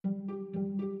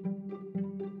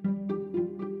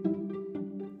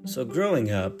So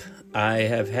growing up, I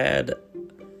have had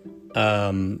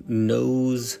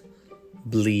nose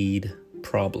bleed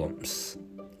problems.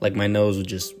 Like my nose would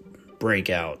just break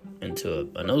out into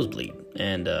a nosebleed.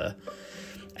 And I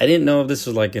didn't know if this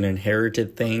was like an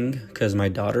inherited thing because my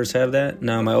daughters have that.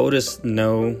 Now my oldest,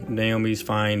 no, Naomi's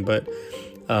fine, but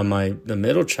the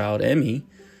middle child, Emmy,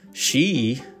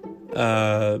 she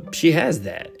has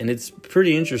that, and it's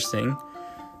pretty interesting.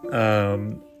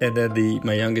 And then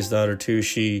my youngest daughter too,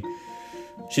 she's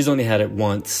only had it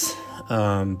once.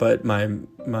 But my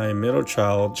middle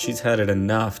child, she's had it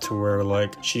enough to where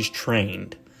like she's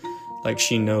trained. Like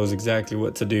she knows exactly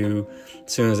what to do.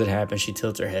 As soon as it happens, she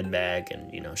tilts her head back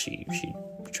and, she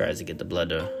tries to get the blood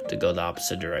to go the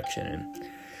opposite direction and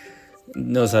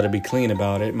knows how to be clean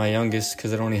about it. My youngest,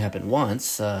 because it only happened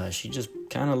once, she just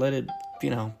kind of let it,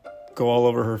 go all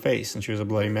over her face and she was a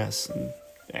bloody mess. And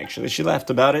actually, she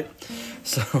laughed about it.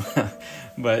 So,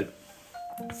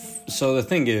 so the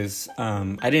thing is,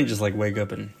 I didn't just like wake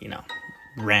up and,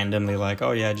 randomly like,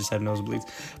 oh yeah, I just had nosebleeds.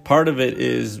 Part of it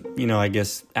is, I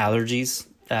guess allergies.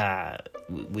 I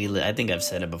think I've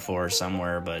said it before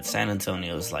somewhere, but San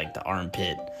Antonio is like the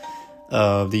armpit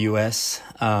of the U.S.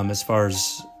 As far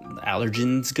as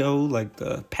allergens go, like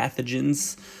the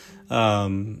pathogens,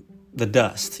 the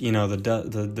dust,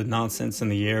 the nonsense in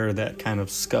the air that kind of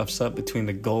scuffs up between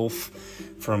the Gulf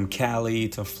from Cali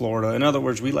to Florida. In other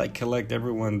words, we like collect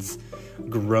everyone's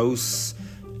gross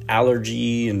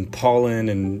allergy and pollen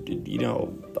and,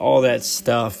 all that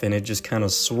stuff. And it just kind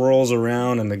of swirls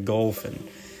around in the Gulf. And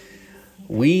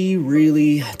we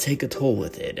really take a toll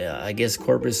with it. I guess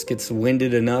Corpus gets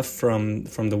winded enough from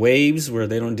the waves where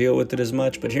they don't deal with it as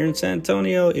much. But here in San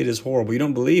Antonio, it is horrible. You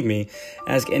don't believe me?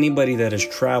 Ask anybody that has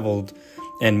traveled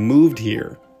and moved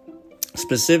here,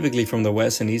 specifically from the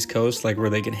West and East Coast, like where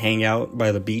they can hang out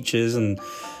by the beaches and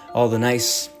all the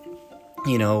nice,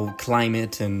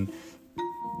 climate and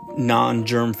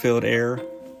non-germ-filled air.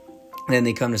 And then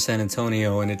they come to San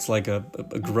Antonio and it's like a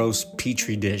gross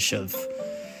petri dish of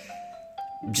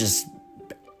just,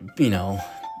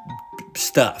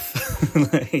 stuff.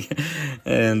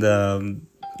 And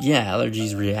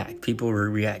allergies react. People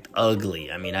react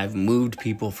ugly. I mean, I've moved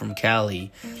people from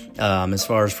Cali as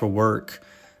far as for work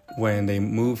when they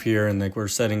move here and like we're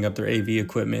setting up their AV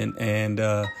equipment, and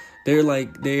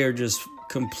they are just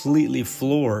completely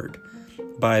floored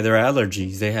by their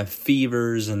allergies. They have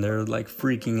fevers and they're like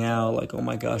freaking out, like, oh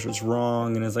my gosh, what's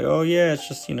wrong? And it's like, oh yeah, it's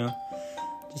just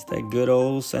just that good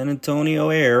old San Antonio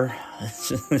air.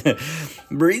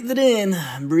 Breathe it in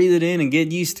and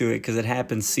get used to it, because it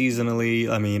happens seasonally.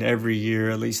 I mean, every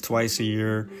year, at least twice a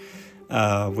year,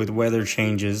 with weather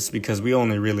changes, because we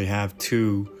only really have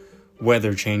two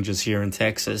weather changes here in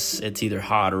Texas. It's either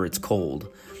hot or it's cold,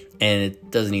 and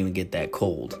it doesn't even get that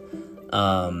cold.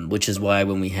 Which is why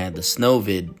when we had the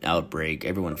Snowvid outbreak,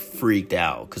 everyone freaked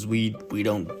out, because we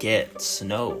don't get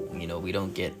snow. We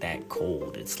don't get that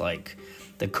cold. It's like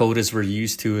the coldest we're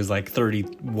used to is like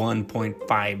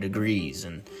 31.5 degrees,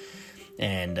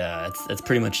 and that's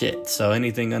pretty much it. So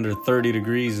anything under 30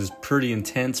 degrees is pretty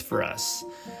intense for us.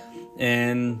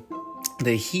 And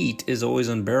the heat is always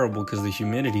unbearable because of the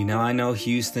humidity. Now, I know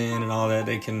Houston and all that,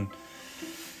 they can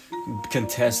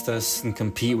contest us and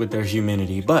compete with their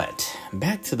humidity. But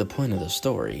back to the point of the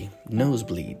story,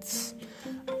 nosebleeds.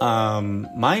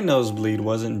 My nosebleed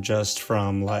wasn't just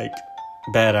from like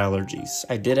bad allergies.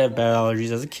 I did have bad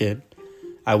allergies as a kid.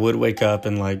 I would wake up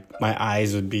and like my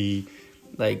eyes would be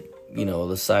like,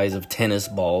 the size of tennis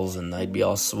balls, and I'd be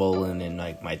all swollen, and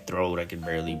like my throat, I could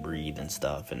barely breathe and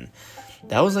stuff. And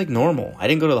that was like normal. I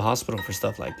didn't go to the hospital for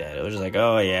stuff like that. It was just like,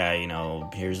 oh yeah,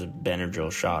 here's a Benadryl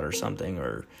shot or something.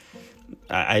 Or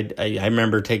I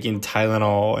remember taking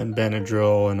Tylenol and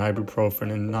Benadryl and ibuprofen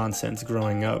and nonsense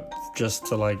growing up just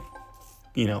to like,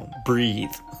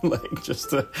 breathe, like just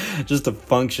to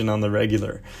function on the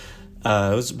regular.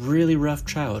 It was a really rough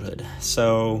childhood.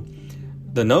 So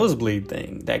the nosebleed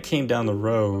thing that came down the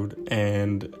road,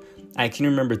 and I can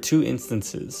remember two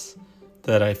instances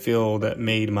that I feel that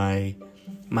made my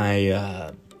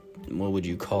what would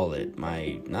you call it?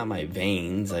 Not my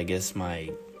veins, I guess my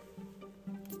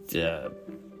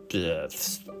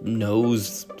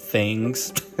nose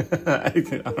things. I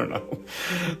don't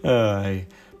know.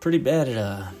 Pretty bad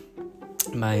at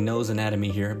my nose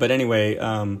anatomy here. But anyway,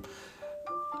 my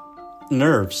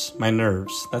nerves.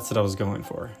 That's what I was going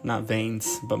for. Not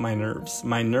veins, but my nerves.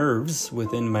 My nerves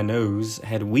within my nose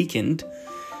had weakened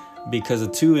because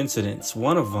of two incidents.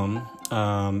 One of them,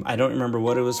 I don't remember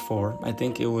what it was for. I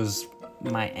think it was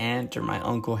my aunt or my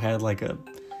uncle had like a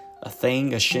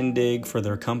shindig for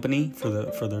their company,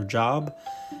 for their job.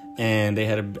 and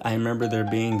I remember there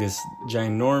being this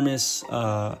ginormous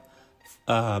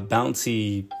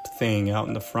bouncy thing out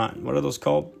in the front. What are those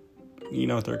called? You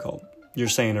know what they're called. You're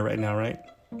saying it right now, right?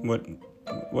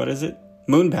 What is it?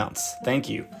 Moon bounce. Thank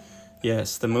you.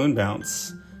 Yes, the moon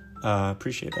bounce.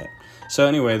 Appreciate that. So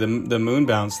anyway, the moon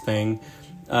bounce thing,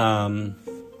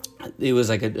 it was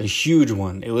like a huge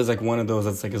one. It was like one of those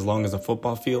that's like as long as a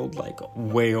football field, like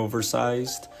way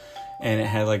oversized. And it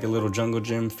had like a little jungle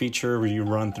gym feature where you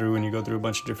run through and you go through a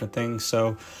bunch of different things.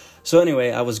 So anyway,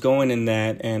 I was going in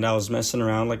that and I was messing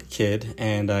around like a kid,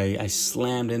 and I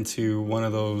slammed into one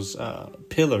of those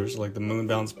pillars, like the moon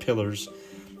bounce pillars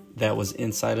that was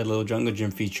inside a little jungle gym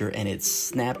feature, and it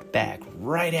snapped back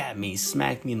right at me,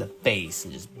 smacked me in the face,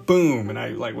 and just boom, and I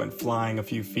like went flying a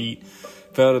few feet,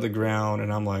 fell to the ground,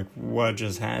 and I'm like, what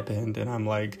just happened? And I'm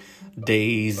like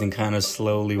dazed and kind of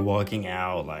slowly walking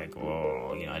out, like, whoa,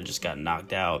 I just got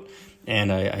knocked out.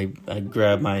 And I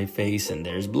grab my face, and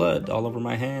there's blood all over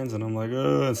my hands, and I'm like,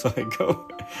 oh. And so I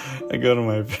go to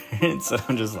my parents, and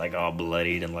I'm just like all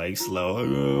bloodied and like slow, like,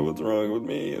 oh, what's wrong with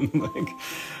me? And like,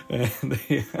 and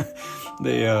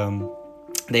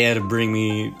they had to bring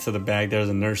me to the back. There's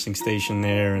a nursing station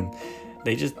there, and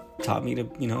they just taught me to,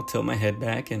 tilt my head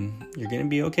back, and you're gonna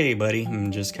be okay, buddy,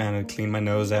 and just kind of clean my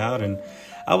nose out. And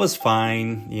I was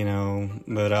fine,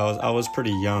 but I was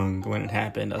pretty young when it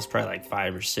happened. I was probably like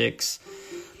 5 or 6.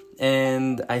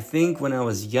 And I think when I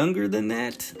was younger than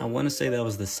that, I want to say that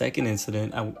was the second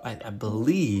incident. I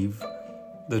believe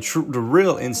the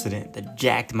real incident that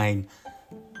jacked my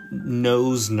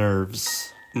nose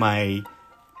nerves, my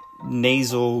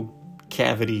nasal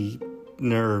cavity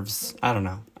nerves. I don't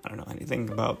know anything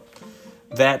about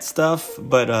that stuff,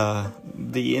 but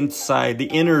the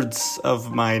innards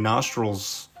of my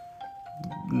nostrils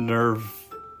nerve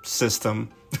system,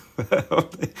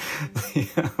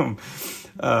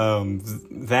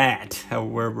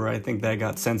 however I think that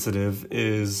got sensitive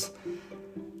is,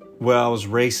 I was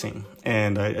racing,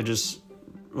 and I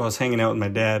was hanging out with my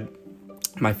dad,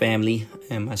 my family,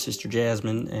 and my sister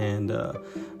Jasmine, and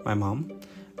my mom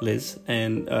Liz,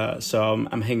 and so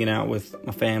I'm hanging out with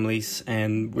my families,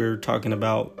 and we're talking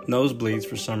about nosebleeds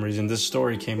for some reason. This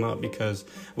story came up because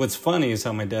what's funny is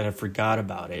how my dad had forgot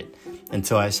about it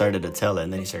until I started to tell it,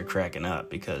 and then he started cracking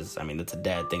up because, that's a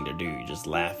dad thing to do. You just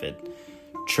laugh at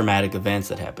traumatic events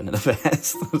that happened in the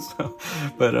past.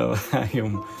 But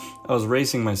I was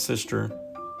racing my sister,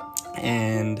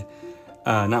 and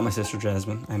not my sister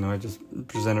Jasmine. I know I just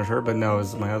presented her, but no, it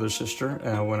was my other sister.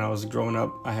 When I was growing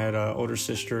up, I had an older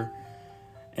sister,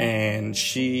 and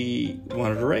she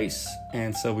wanted to race.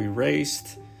 And so we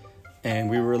raced, and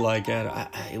we were like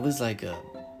it was like a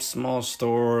small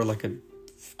store, like a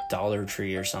Dollar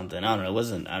Tree or something. I don't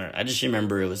know. I just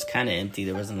remember it was kind of empty.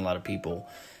 There wasn't a lot of people,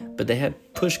 but they had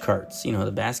push carts,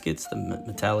 the baskets, the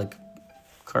metallic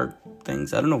cart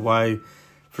things. I don't know why.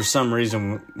 For some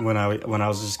reason, when I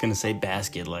was just gonna say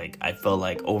basket, like I felt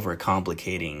like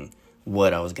overcomplicating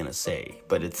what I was gonna say,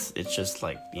 but it's just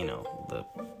like the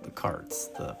carts,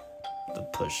 the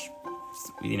push,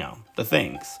 the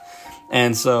things,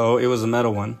 and so it was a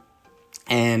metal one,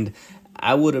 and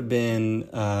I would have been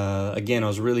again, I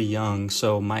was really young,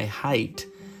 so my height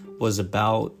was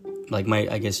about like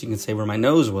I guess you can say where my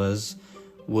nose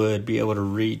would be able to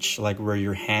reach like where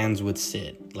your hands would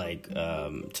sit, like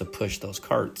to push those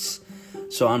carts.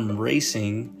 So I'm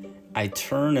racing, I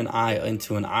turn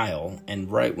into an aisle, and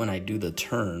right when I do the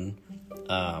turn,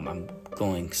 I'm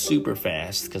going super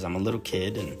fast because I'm a little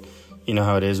kid, and you know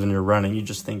how it is when you're running, you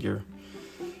just think you're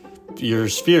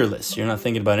fearless, you're not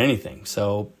thinking about anything.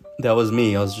 So that was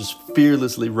me. I was just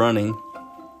fearlessly running.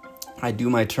 I do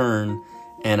my turn,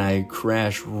 and I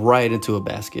crash right into a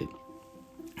basket.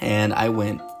 And I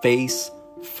went face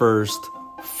first,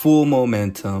 full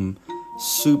momentum,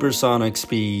 supersonic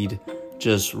speed,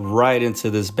 just right into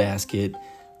this basket.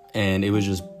 And it was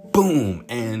just boom.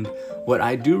 And what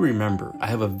I do remember, I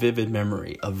have a vivid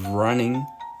memory of running,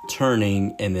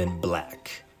 turning, and then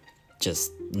black.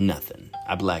 Just nothing.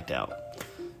 I blacked out.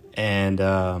 And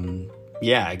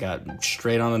I got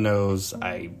straight on the nose.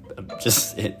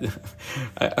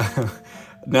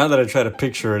 Now that I try to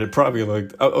picture it, it probably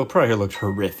looked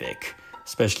horrific,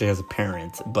 especially as a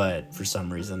parent. But for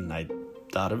some reason, I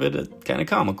thought of it kind of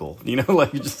comical,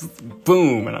 like just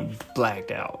boom, and I'm blacked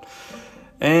out.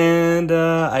 And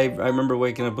I remember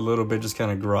waking up a little bit, just kind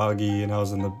of groggy, and I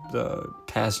was in the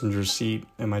passenger seat,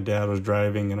 and my dad was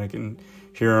driving, and I can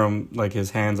hear him, like his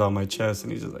hands on my chest,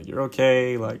 and he's just like, "You're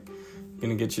okay, like,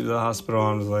 gonna get you to the hospital."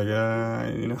 I'm just like,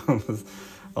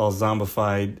 all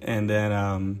zombified, and then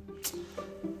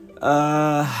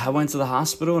I went to the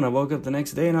hospital, and I woke up the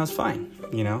next day, and I was fine,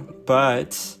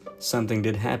 But something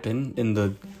did happen in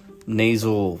the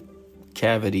nasal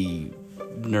cavity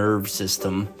nerve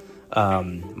system.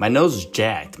 My nose is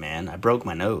jacked, man. I broke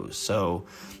my nose. So,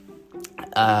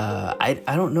 I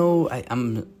don't know.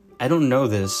 I don't know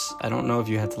this. I don't know if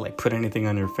you have to like put anything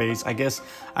on your face. I guess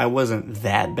I wasn't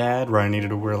that bad where I needed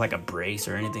to wear like a brace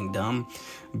or anything dumb,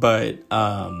 but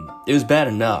it was bad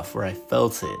enough where I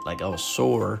felt it, like I was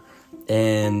sore.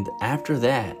 And after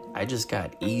that, I just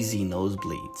got easy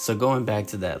nosebleeds. So going back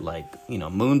to that, like,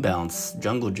 moon bounce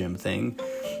jungle gym thing,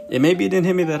 it didn't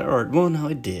hit me that hard. Well, no,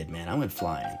 it did, man. I went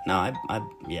flying. No,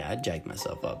 I jacked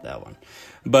myself up that one.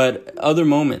 But other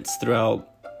moments throughout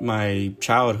my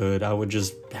childhood, I would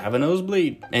just have a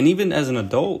nosebleed. And even as an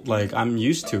adult, like, I'm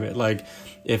used to it. Like,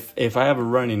 if I have a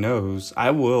runny nose, I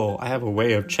have a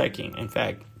way of checking. In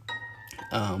fact,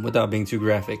 without being too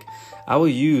graphic, I will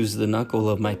use the knuckle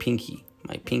of my pinky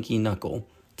knuckle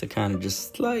to kind of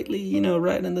just slightly,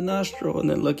 right in the nostril, and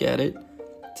then look at it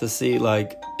to see,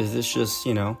 like, is this just,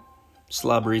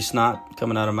 slobbery snot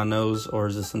coming out of my nose, or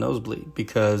is this a nosebleed?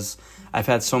 Because I've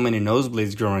had so many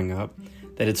nosebleeds growing up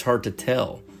that it's hard to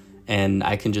tell. And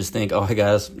I can just think, oh, I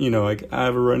guess, I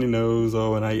have a runny nose,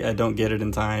 and I don't get it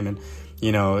in time, and,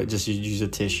 just use a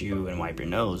tissue and wipe your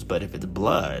nose. But if it's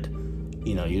blood,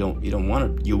 you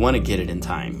want to get it in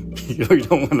time. You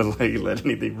don't want to like let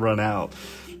anything run out.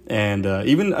 And I've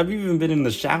even been in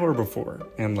the shower before,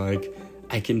 and like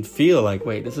I can feel like,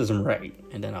 wait, this isn't right.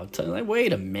 And then I'll tell you, like,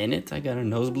 wait a minute, I got a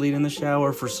nosebleed in the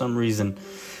shower for some reason.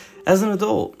 As an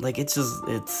adult, like, it's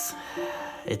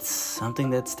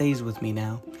something that stays with me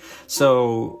now.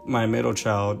 So my middle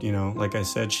child, like I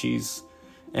said,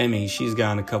 Emmy, she's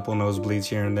gotten a couple nosebleeds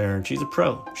here and there, and she's a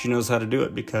pro. She knows how to do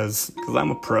it because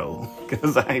I'm a pro.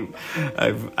 Because I've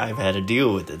had to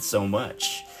deal with it so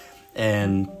much,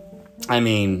 and I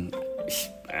mean,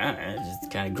 I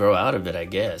just kind of grow out of it, I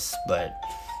guess. But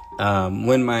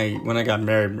when I got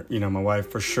married, my wife,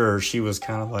 for sure, she was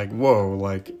kind of like, whoa,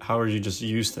 like, how are you just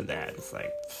used to that? It's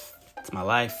like, it's my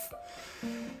life.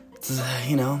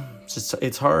 It's,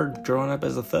 it's hard growing up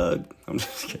as a thug. I'm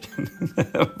just kidding.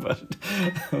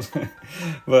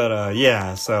 but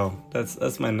yeah, so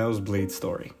that's my nosebleed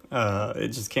story. It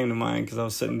just came to mind because I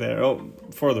was sitting there. Oh,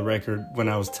 for the record, when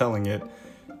I was telling it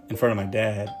in front of my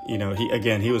dad, he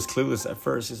was clueless at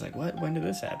first. He's like, what? When did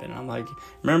this happen? And I'm like,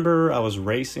 remember I was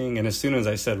racing? And as soon as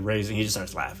I said racing, he just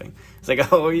starts laughing. It's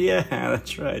like, oh yeah,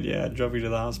 that's right. Yeah, I drove you to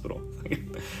the hospital.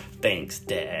 Thanks,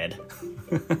 Dad.